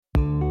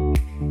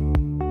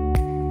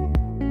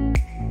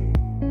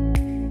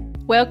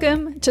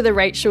Welcome to the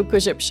Rachel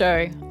Kujup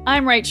Show.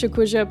 I'm Rachel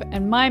Kujup,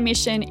 and my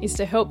mission is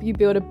to help you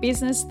build a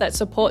business that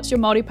supports your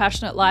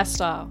multi-passionate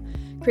lifestyle,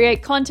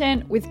 create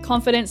content with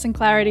confidence and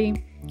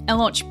clarity, and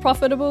launch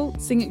profitable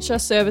signature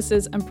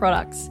services and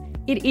products.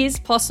 It is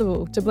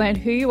possible to blend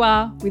who you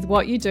are with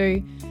what you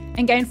do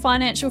and gain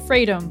financial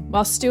freedom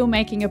while still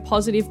making a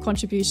positive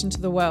contribution to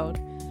the world.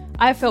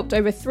 I've helped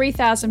over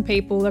 3,000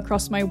 people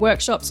across my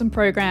workshops and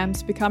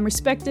programs become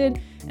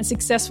respected and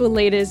successful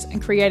leaders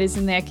and creators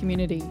in their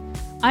community.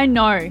 I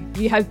know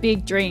you have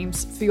big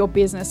dreams for your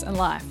business and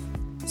life.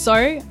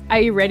 So,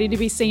 are you ready to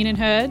be seen and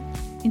heard?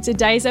 In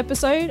today's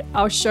episode,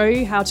 I'll show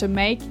you how to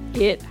make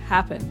it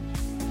happen.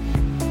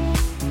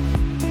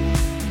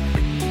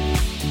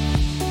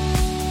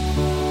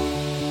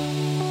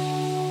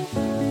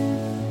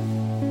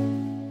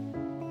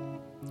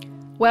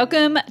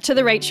 Welcome to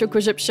the Rachel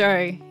Kujup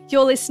Show.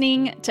 You're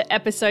listening to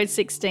episode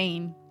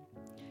 16.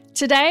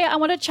 Today, I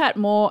want to chat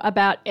more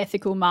about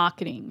ethical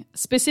marketing,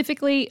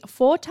 specifically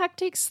 4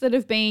 tactics that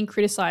have been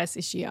criticised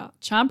this year: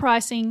 charm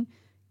pricing,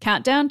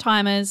 countdown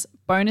timers,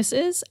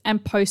 bonuses,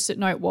 and post-it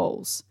note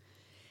walls.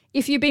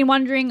 If you've been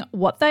wondering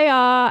what they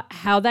are,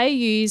 how they're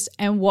used,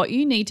 and what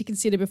you need to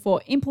consider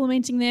before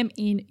implementing them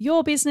in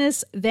your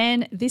business,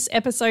 then this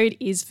episode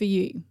is for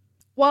you.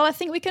 While I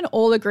think we can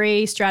all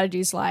agree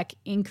strategies like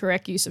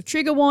incorrect use of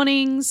trigger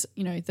warnings,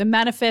 the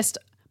manifest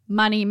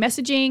money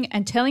messaging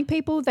and telling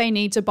people they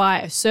need to buy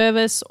a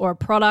service or a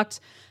product,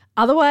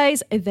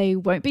 otherwise they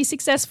won't be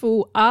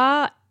successful,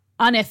 are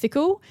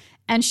unethical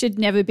and should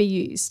never be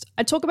used.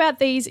 I talk about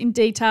these in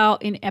detail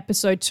in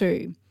episode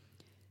 2.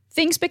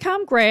 Things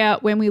become grayer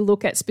when we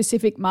look at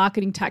specific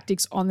marketing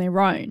tactics on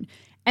their own.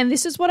 And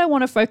this is what I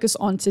want to focus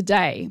on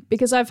today,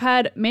 because I've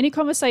had many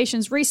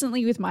conversations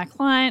recently with my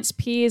clients,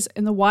 peers,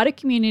 and the wider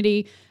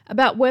community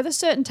about whether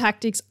certain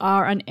tactics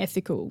are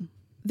unethical.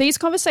 These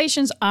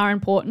conversations are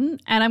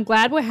important, and I'm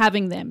glad we're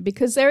having them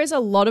because there is a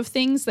lot of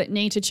things that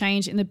need to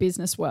change in the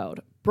business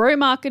world. Bro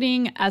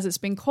marketing, as it's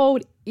been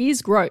called,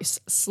 is gross,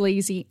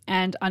 sleazy,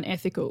 and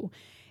unethical.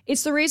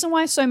 It's the reason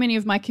why so many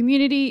of my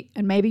community,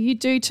 and maybe you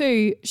do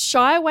too,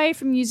 shy away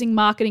from using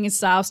marketing and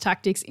sales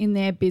tactics in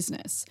their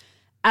business.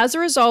 As a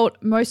result,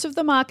 most of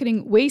the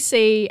marketing we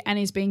see and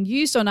is being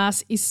used on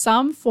us is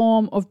some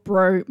form of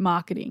bro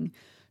marketing.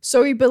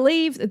 So we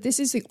believe that this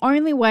is the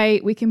only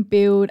way we can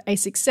build a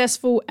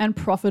successful and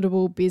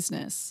profitable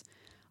business.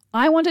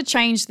 I want to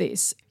change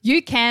this.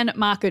 You can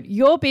market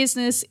your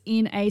business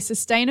in a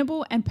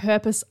sustainable and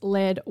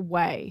purpose-led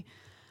way.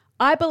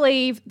 I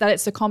believe that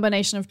it's a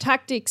combination of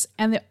tactics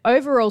and the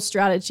overall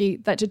strategy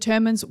that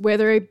determines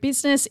whether a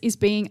business is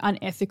being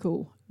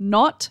unethical,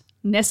 not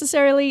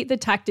necessarily the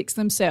tactics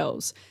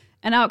themselves.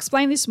 And I'll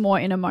explain this more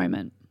in a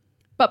moment.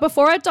 But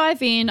before I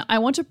dive in, I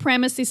want to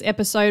premise this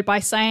episode by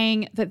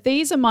saying that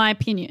these are my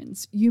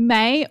opinions. You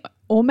may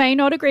or may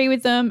not agree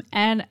with them,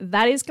 and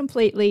that is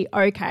completely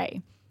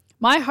okay.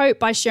 My hope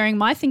by sharing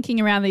my thinking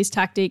around these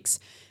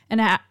tactics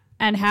and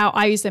how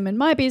I use them in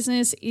my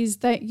business is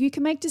that you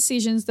can make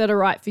decisions that are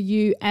right for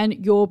you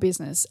and your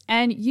business,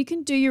 and you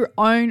can do your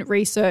own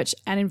research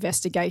and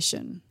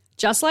investigation.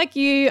 Just like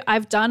you,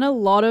 I've done a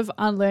lot of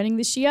unlearning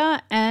this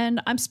year,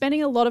 and I'm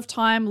spending a lot of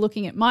time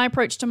looking at my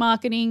approach to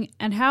marketing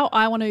and how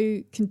I want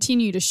to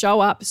continue to show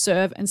up,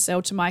 serve, and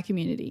sell to my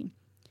community.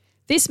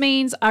 This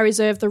means I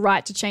reserve the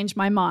right to change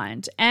my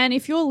mind, and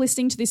if you're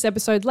listening to this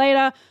episode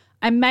later,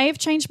 I may have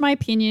changed my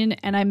opinion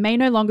and I may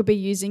no longer be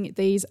using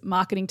these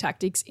marketing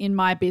tactics in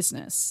my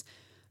business.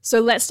 So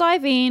let's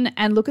dive in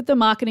and look at the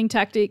marketing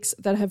tactics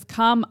that have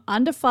come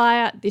under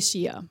fire this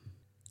year.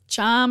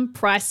 Charm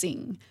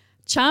pricing.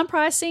 Charm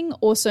pricing,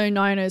 also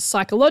known as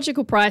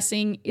psychological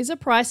pricing, is a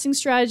pricing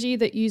strategy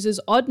that uses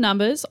odd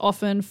numbers,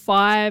 often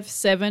 5,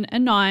 7,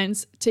 and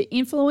 9s, to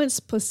influence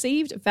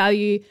perceived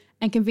value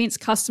and convince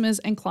customers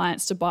and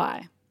clients to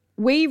buy.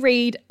 We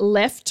read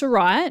left to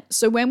right,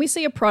 so when we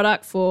see a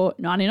product for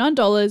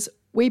 $99,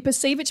 we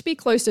perceive it to be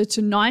closer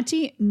to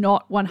 90,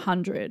 not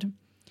 100.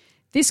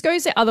 This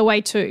goes the other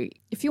way too.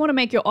 If you want to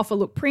make your offer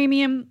look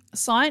premium,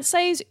 science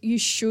says you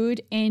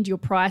should end your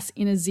price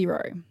in a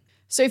 0.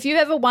 So if you've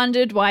ever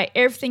wondered why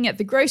everything at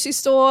the grocery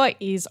store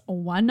is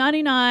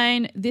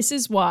 $1.99, this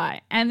is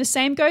why. And the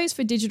same goes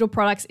for digital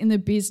products in the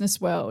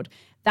business world.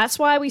 That's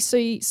why we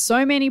see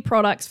so many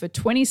products for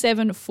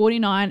 $27,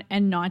 $49,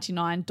 and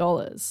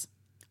 $99.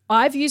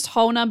 I've used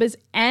whole numbers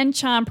and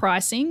charm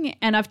pricing,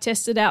 and I've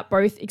tested out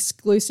both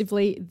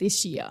exclusively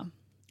this year.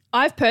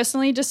 I've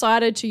personally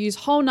decided to use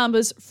whole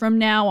numbers from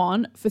now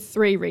on for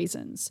 3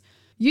 reasons.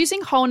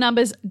 Using whole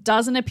numbers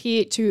doesn't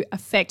appear to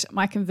affect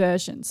my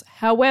conversions.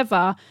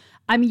 However,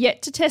 I'm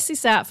yet to test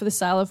this out for the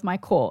sale of my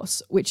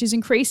course, which is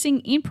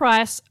increasing in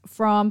price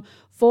from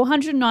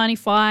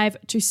 $495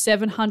 to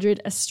 $700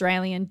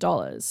 Australian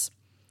dollars.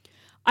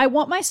 I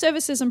want my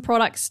services and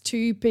products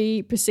to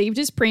be perceived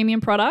as premium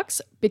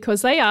products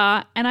because they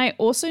are, and I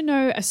also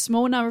know a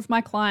small number of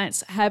my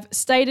clients have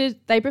stated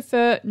they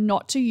prefer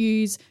not to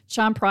use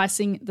charm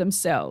pricing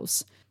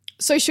themselves.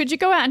 So should you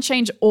go out and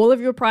change all of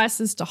your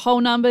prices to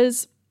whole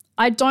numbers?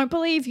 I don't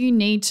believe you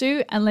need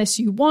to unless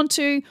you want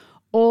to,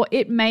 or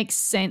it makes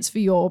sense for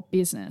your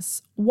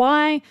business.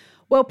 Why?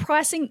 Well,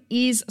 pricing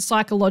is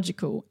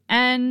psychological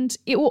and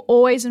it will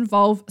always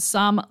involve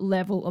some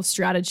level of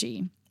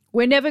strategy.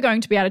 We're never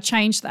going to be able to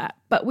change that,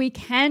 but we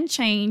can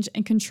change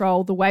and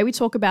control the way we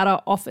talk about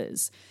our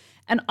offers.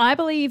 And I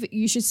believe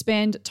you should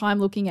spend time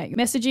looking at your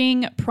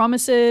messaging,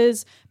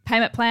 promises,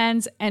 payment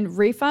plans, and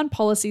refund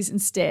policies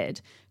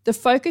instead. The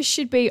focus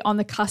should be on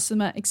the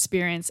customer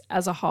experience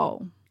as a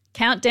whole.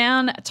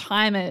 Countdown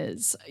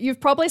timers. You've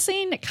probably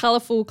seen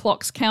colourful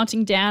clocks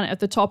counting down at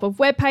the top of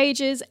web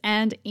pages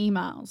and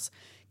emails.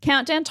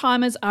 Countdown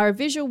timers are a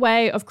visual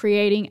way of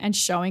creating and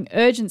showing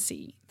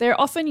urgency. They're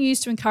often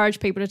used to encourage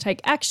people to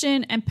take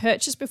action and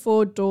purchase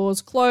before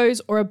doors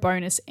close or a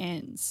bonus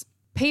ends.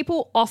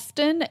 People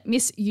often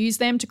misuse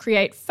them to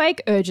create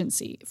fake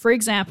urgency. For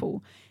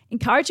example,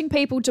 encouraging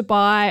people to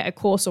buy a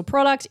course or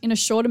product in a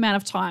short amount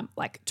of time,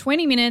 like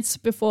 20 minutes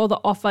before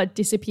the offer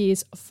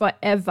disappears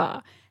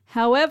forever.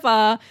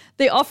 However,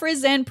 the offer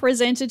is then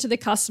presented to the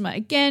customer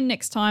again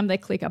next time they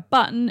click a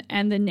button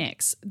and the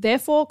next,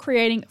 therefore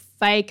creating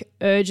fake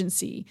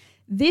urgency.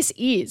 This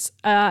is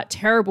a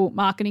terrible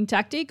marketing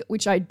tactic,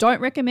 which I don't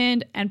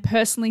recommend and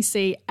personally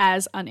see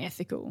as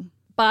unethical.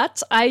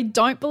 But I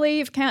don't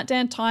believe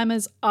countdown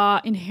timers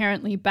are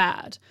inherently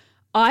bad.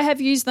 I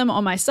have used them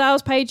on my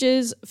sales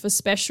pages for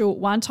special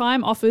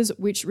one-time offers,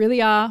 which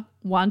really are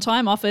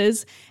one-time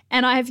offers,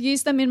 and I have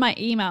used them in my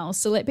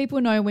emails to let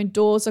people know when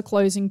doors are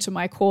closing to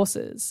my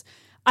courses.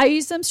 I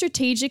use them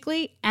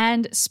strategically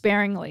and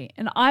sparingly,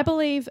 and I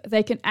believe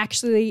they can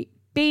actually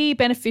be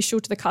beneficial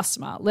to the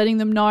customer, letting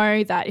them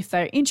know that if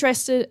they're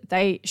interested,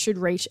 they should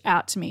reach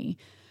out to me.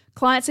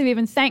 Clients have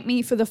even thanked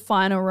me for the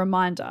final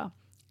reminder.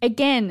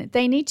 Again,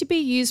 they need to be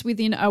used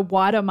within a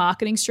wider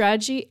marketing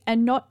strategy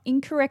and not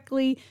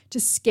incorrectly to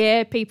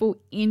scare people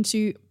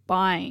into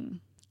buying.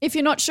 If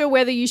you're not sure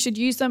whether you should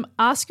use them,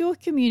 ask your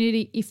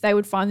community if they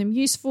would find them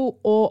useful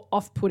or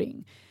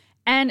off-putting.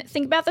 And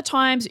think about the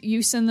times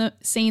you've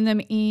seen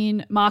them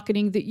in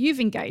marketing that you've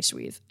engaged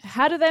with.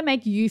 How do they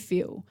make you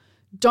feel?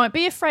 Don't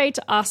be afraid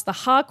to ask the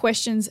hard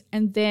questions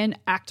and then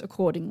act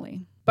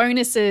accordingly.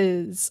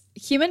 Bonuses.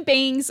 Human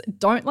beings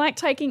don't like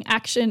taking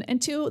action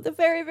until the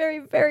very, very,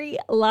 very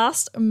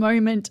last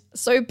moment.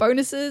 So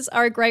bonuses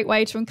are a great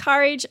way to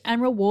encourage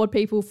and reward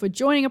people for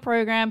joining a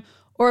program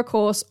or a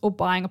course or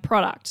buying a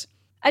product.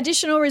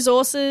 Additional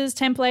resources,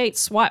 templates,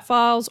 swipe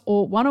files,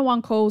 or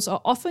one-on-one calls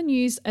are often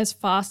used as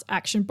fast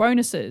action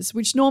bonuses,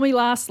 which normally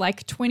last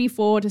like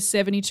 24 to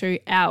 72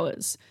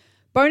 hours.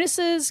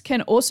 Bonuses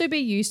can also be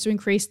used to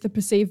increase the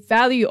perceived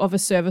value of a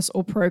service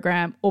or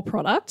program or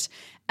product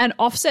and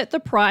offset the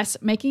price,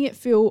 making it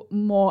feel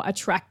more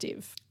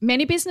attractive.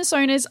 Many business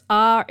owners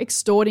are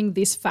extorting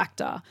this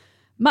factor,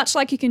 much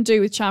like you can do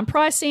with charm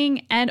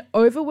pricing and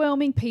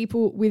overwhelming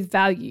people with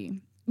value.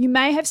 You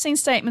may have seen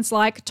statements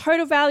like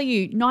total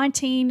value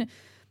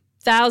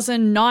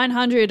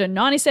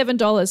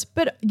 $19,997,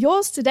 but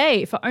yours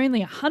today for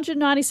only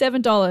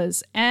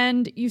 $197,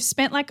 and you've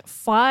spent like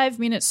 5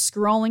 minutes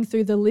scrolling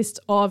through the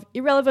list of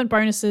irrelevant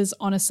bonuses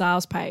on a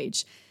sales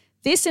page.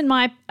 This, in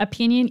my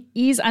opinion,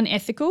 is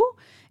unethical.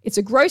 It's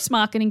a gross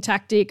marketing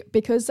tactic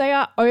because they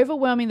are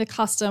overwhelming the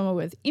customer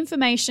with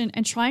information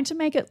and trying to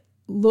make it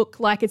look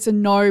like it's a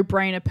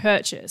no-brainer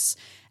purchase.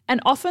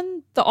 And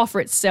often the offer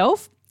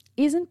itself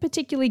isn't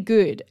particularly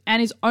good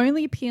and is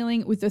only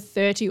appealing with the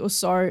 30 or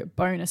so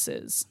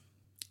bonuses.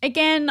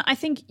 Again, I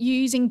think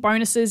using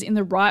bonuses in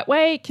the right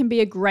way can be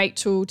a great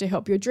tool to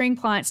help your dream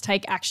clients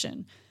take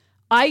action.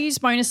 I use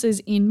bonuses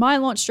in my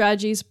launch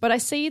strategies, but I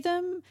see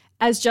them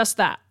as just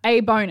that,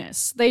 a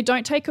bonus. They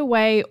don't take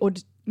away or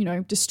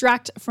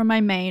distract from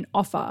my main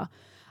offer.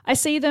 I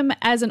see them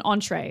as an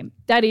entree.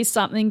 That is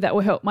something that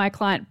will help my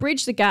client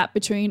bridge the gap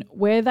between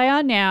where they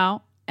are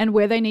now and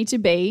where they need to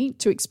be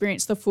to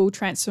experience the full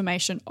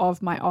transformation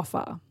of my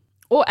offer.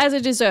 Or as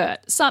a dessert,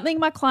 something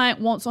my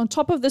client wants on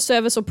top of the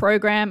service or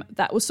program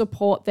that will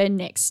support their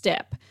next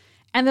step.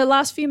 And the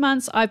last few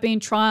months, I've been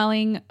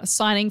trialing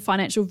assigning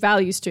financial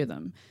values to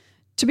them.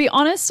 To be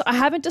honest, I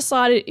haven't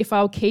decided if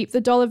I'll keep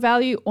the dollar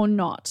value or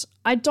not.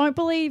 I don't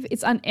believe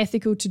it's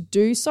unethical to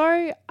do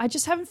so. I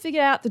just haven't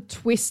figured out the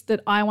twist that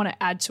I want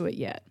to add to it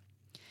yet.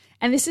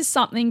 And this is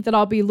something that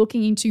I'll be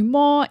looking into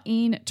more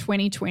in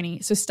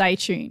 2020, so stay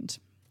tuned.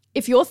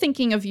 If you're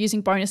thinking of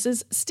using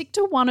bonuses, stick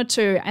to one or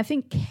two and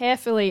think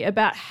carefully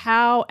about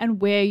how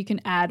and where you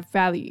can add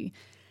value.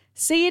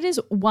 See it as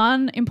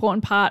one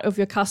important part of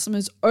your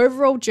customer's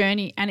overall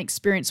journey and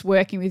experience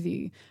working with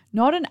you,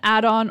 not an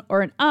add-on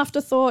or an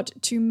afterthought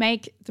to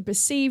make the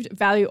perceived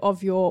value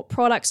of your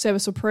product,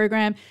 service, or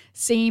program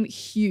seem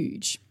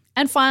huge.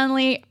 And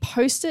finally,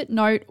 post-it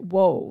note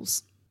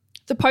walls.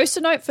 The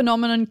post-it note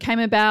phenomenon came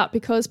about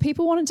because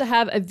people wanted to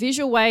have a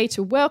visual way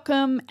to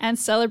welcome and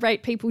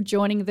celebrate people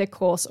joining their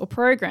course or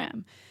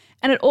program.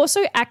 And it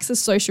also acts as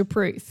social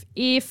proof.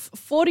 If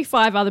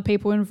 45 other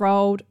people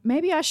enrolled,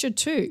 maybe I should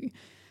too.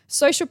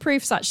 Social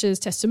proof such as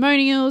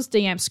testimonials,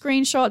 DM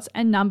screenshots,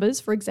 and numbers,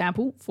 for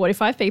example,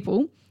 45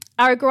 people,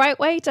 are a great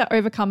way to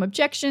overcome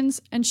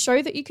objections and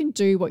show that you can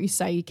do what you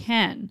say you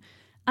can.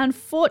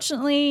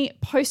 Unfortunately,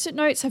 Post-it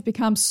notes have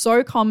become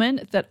so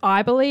common that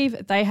I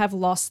believe they have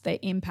lost their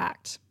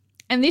impact.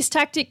 And this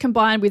tactic,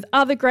 combined with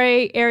other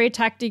grey area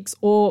tactics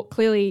or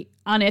clearly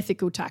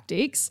unethical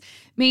tactics,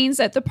 means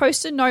that the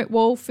Post-it note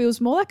wall feels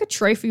more like a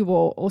trophy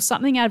wall or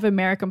something out of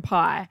American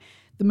Pie,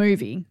 the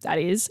movie, that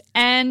is.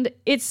 And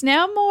it's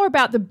now more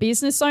about the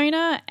business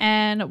owner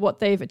and what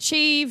they've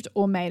achieved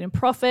or made in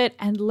profit,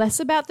 and less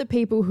about the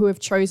people who have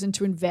chosen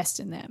to invest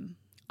in them.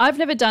 I've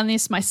never done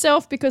this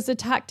myself because the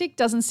tactic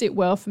doesn't sit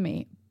well for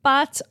me,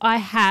 but I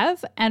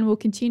have and will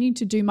continue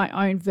to do my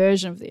own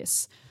version of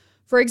this.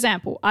 For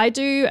example, I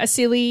do a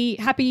silly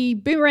happy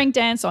boomerang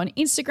dance on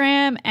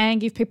Instagram and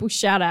give people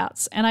shout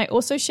outs. And I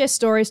also share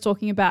stories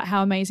talking about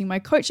how amazing my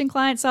coaching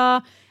clients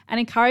are and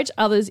encourage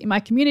others in my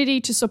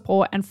community to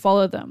support and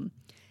follow them.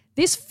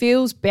 This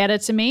feels better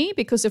to me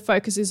because the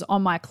focus is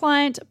on my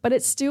client, but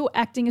it's still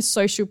acting as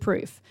social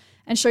proof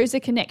and shows the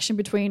connection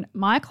between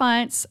my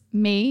clients,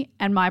 me,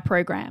 and my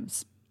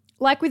programs.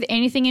 Like with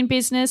anything in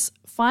business,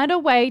 find a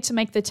way to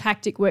make the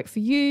tactic work for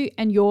you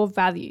and your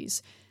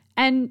values.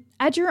 And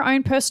add your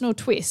own personal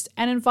twist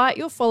and invite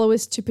your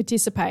followers to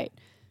participate.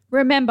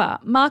 Remember,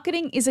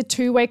 marketing is a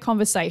two-way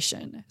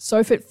conversation. So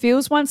if it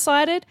feels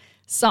one-sided,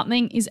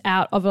 something is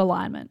out of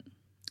alignment.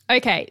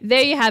 Okay,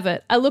 there you have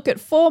it. A look at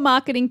 4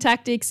 marketing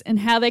tactics and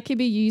how they can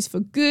be used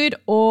for good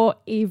or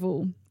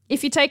evil.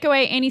 If you take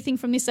away anything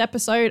from this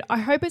episode, I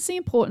hope it's the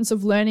importance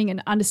of learning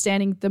and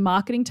understanding the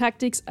marketing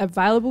tactics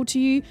available to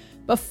you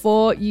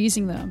before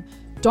using them.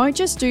 Don't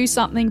just do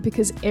something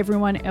because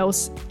everyone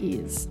else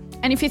is.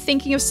 And if you're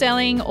thinking of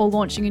selling or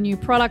launching a new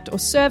product or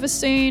service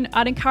soon,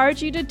 I'd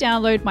encourage you to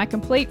download my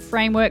complete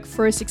framework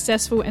for a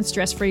successful and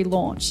stress-free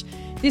launch.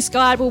 This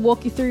guide will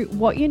walk you through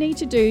what you need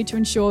to do to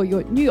ensure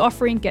your new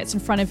offering gets in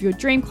front of your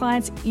dream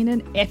clients in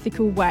an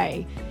ethical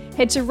way.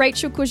 Head to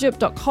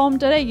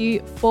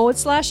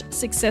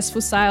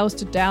rachelkujup.com.au/successful sales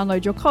to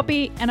download your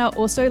copy, and I'll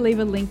also leave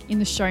a link in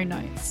the show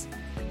notes.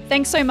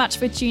 Thanks so much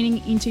for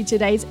tuning into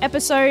today's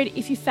episode.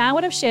 If you found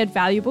what I've shared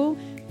valuable,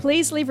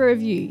 please leave a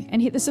review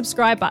and hit the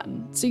subscribe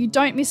button so you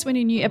don't miss when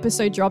a new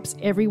episode drops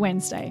every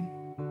Wednesday.